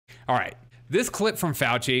All right. This clip from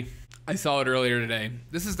Fauci, I saw it earlier today.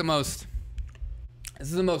 This is the most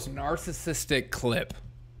narcissistic clip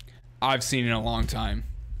I've seen in a long time.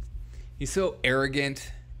 He's so arrogant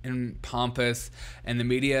and pompous, and the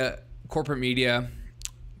media, corporate media,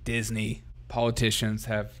 Disney, politicians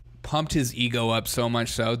have pumped his ego up so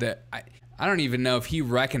much so that I don't even know if he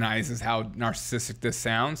recognizes how narcissistic this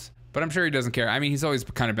sounds, but I'm sure he doesn't care. I mean, he's always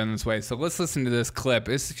kind of been this way. So let's listen to this clip.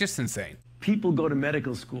 It's just insane. People go to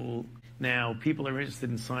medical school now. People are interested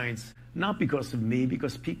in science, not because of me,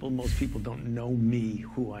 because most people don't know me,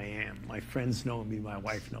 who I am. My friends know me, my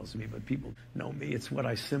wife knows me, but people know me. It's what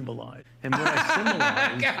I symbolize. And what I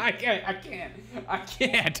symbolize... I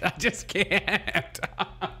can't. I just can't.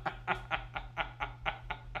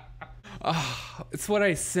 Oh, it's what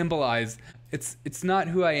I symbolize. It's not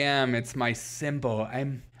who I am. It's my symbol.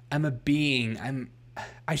 I'm a being.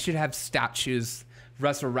 I should have statues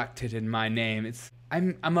resurrected in my name.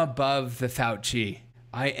 I'm above the Fauci.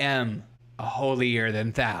 I am a holier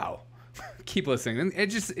than thou. Keep listening.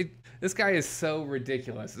 This guy is so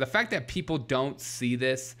ridiculous. The fact that people don't see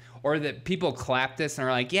this, or that people clap this and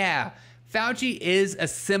are like, yeah, Fauci is a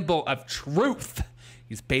symbol of truth.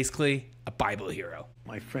 He's basically a Bible hero.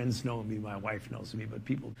 My friends know me, my wife knows me, but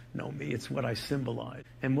people know me. It's what I symbolize.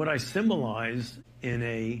 And what I symbolize in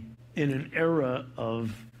an era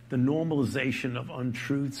of the normalization of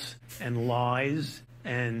untruths and lies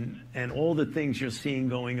and all the things you're seeing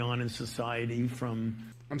going on in society from...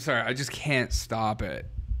 I'm sorry, I just can't stop it.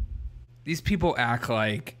 These people act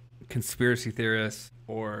like conspiracy theorists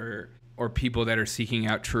or people that are seeking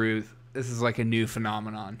out truth. This is like a new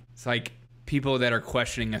phenomenon. It's like people that are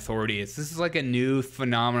questioning authority. This is like a new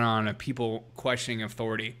phenomenon of people questioning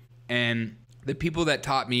authority. And the people that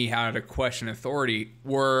taught me how to question authority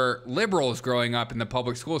were liberals growing up in the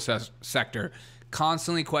public school sector.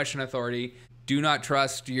 Constantly question authority. Do not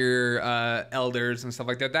trust your elders and stuff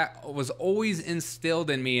like that. That was always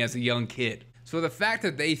instilled in me as a young kid. So the fact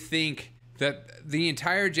that they think that the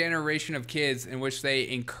entire generation of kids in which they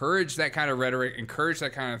encourage that kind of rhetoric, encourage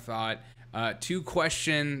that kind of thought, to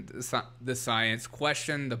question the science,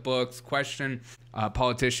 question the books, question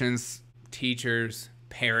politicians, teachers,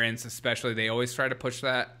 parents especially. They always try to push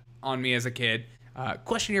that on me as a kid.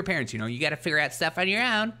 Question your parents, you got to figure out stuff on your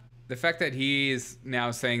own. The fact that he's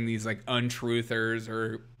now saying these like untruthers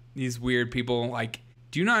or these weird people, like,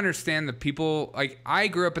 do you not understand the people? Like, I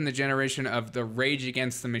grew up in the generation of the Rage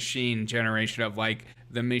Against the Machine generation of like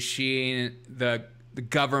the machine, the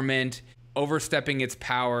government overstepping its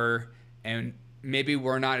power, and maybe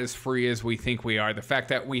we're not as free as we think we are. The fact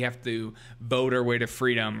that we have to vote our way to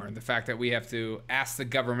freedom, or the fact that we have to ask the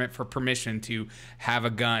government for permission to have a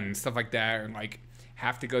gun and stuff like that, or like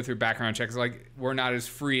have to go through background checks. Like, we're not as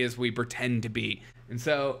free as we pretend to be. And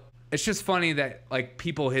so it's just funny that like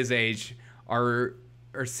people his age are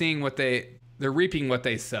seeing they're reaping what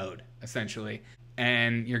they sowed, essentially.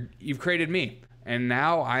 And you've created me. And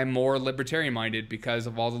now I'm more libertarian minded because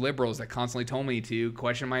of all the liberals that constantly told me to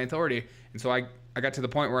question my authority. And so I got to the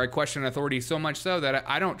point where I question authority so much so that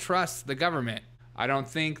I don't trust the government. I don't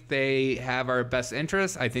think they have our best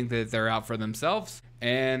interests. I think that they're out for themselves.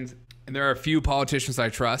 And there are a few politicians I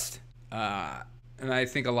trust. And I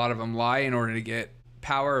think a lot of them lie in order to get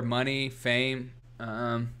power, money, fame,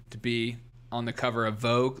 to be on the cover of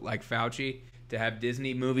Vogue like Fauci, to have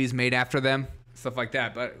Disney movies made after them, stuff like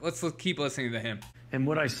that. But let's keep listening to him. And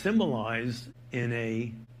what I symbolize in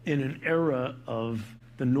an era of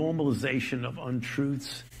the normalization of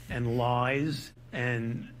untruths and lies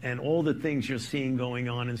and all the things you're seeing going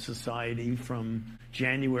on in society from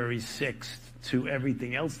January 6th to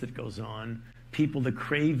everything else that goes on, people are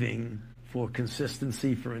craving for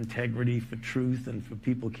consistency, for integrity, for truth, and for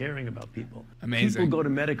people caring about people. Amazing. People go to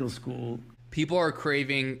medical school. People are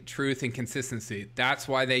craving truth and consistency. That's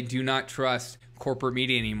why they do not trust corporate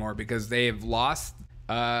media anymore, because they have lost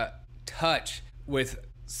touch with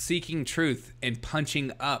seeking truth and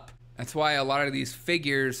punching up. That's why a lot of these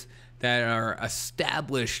figures that are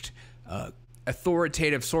established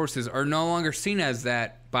authoritative sources are no longer seen as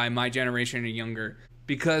that by my generation and younger,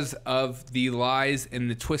 because of the lies and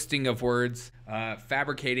the twisting of words,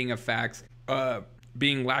 fabricating of facts,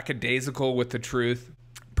 being lackadaisical with the truth,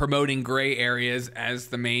 promoting gray areas as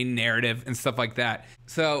the main narrative and stuff like that.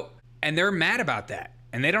 So, and they're mad about that,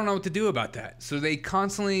 and they don't know what to do about that. So they're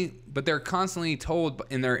constantly told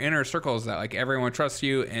in their inner circles that like everyone trusts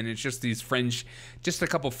you, and it's just these fringe, just a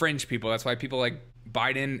couple fringe people. That's why people like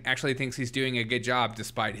Biden actually thinks he's doing a good job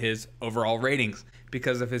despite his overall ratings,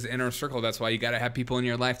 because of his inner circle. That's why you got to have people in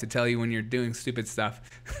your life to tell you when you're doing stupid stuff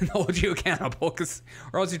and hold you accountable,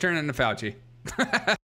 or else you turn into Fauci.